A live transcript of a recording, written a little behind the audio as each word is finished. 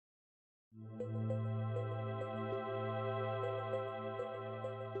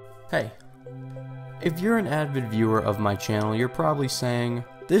Hey, if you're an avid viewer of my channel, you're probably saying,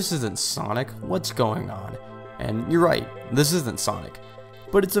 this isn't Sonic, what's going on? And you're right, this isn't Sonic.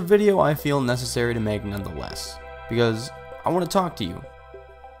 But it's a video I feel necessary to make nonetheless, because I want to talk to you.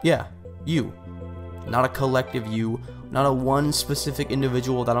 Yeah, you. Not a collective you, not a one specific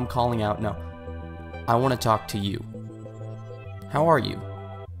individual that I'm calling out, no. I want to talk to you. How are you?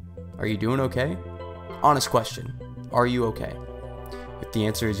 Are you doing okay? Honest question, are you okay? If the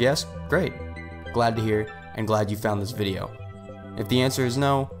answer is yes, great. Glad to hear, and glad you found this video. If the answer is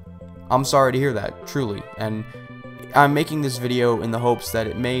no, I'm sorry to hear that, truly, and I'm making this video in the hopes that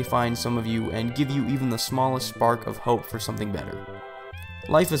it may find some of you and give you even the smallest spark of hope for something better.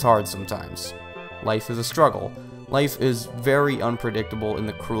 Life is hard sometimes. Life is a struggle. Life is very unpredictable in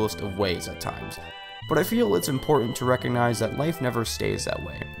the cruelest of ways at times. But I feel it's important to recognize that life never stays that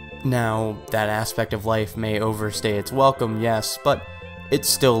way. Now, that aspect of life may overstay its welcome, yes, but it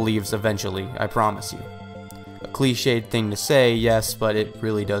still leaves eventually, I promise you. A cliched thing to say, yes, but it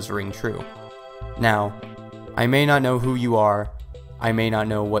really does ring true. Now, I may not know who you are, I may not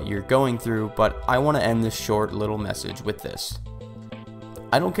know what you're going through, but I want to end this short little message with this.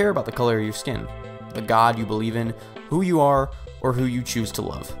 I don't care about the color of your skin, the God you believe in, who you are, or who you choose to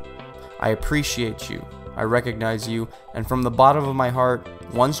love. I appreciate you, I recognize you, and from the bottom of my heart,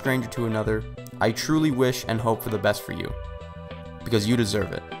 one stranger to another, I truly wish and hope for the best for you. Because you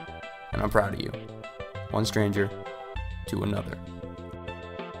deserve it, and I'm proud of you. One stranger to another.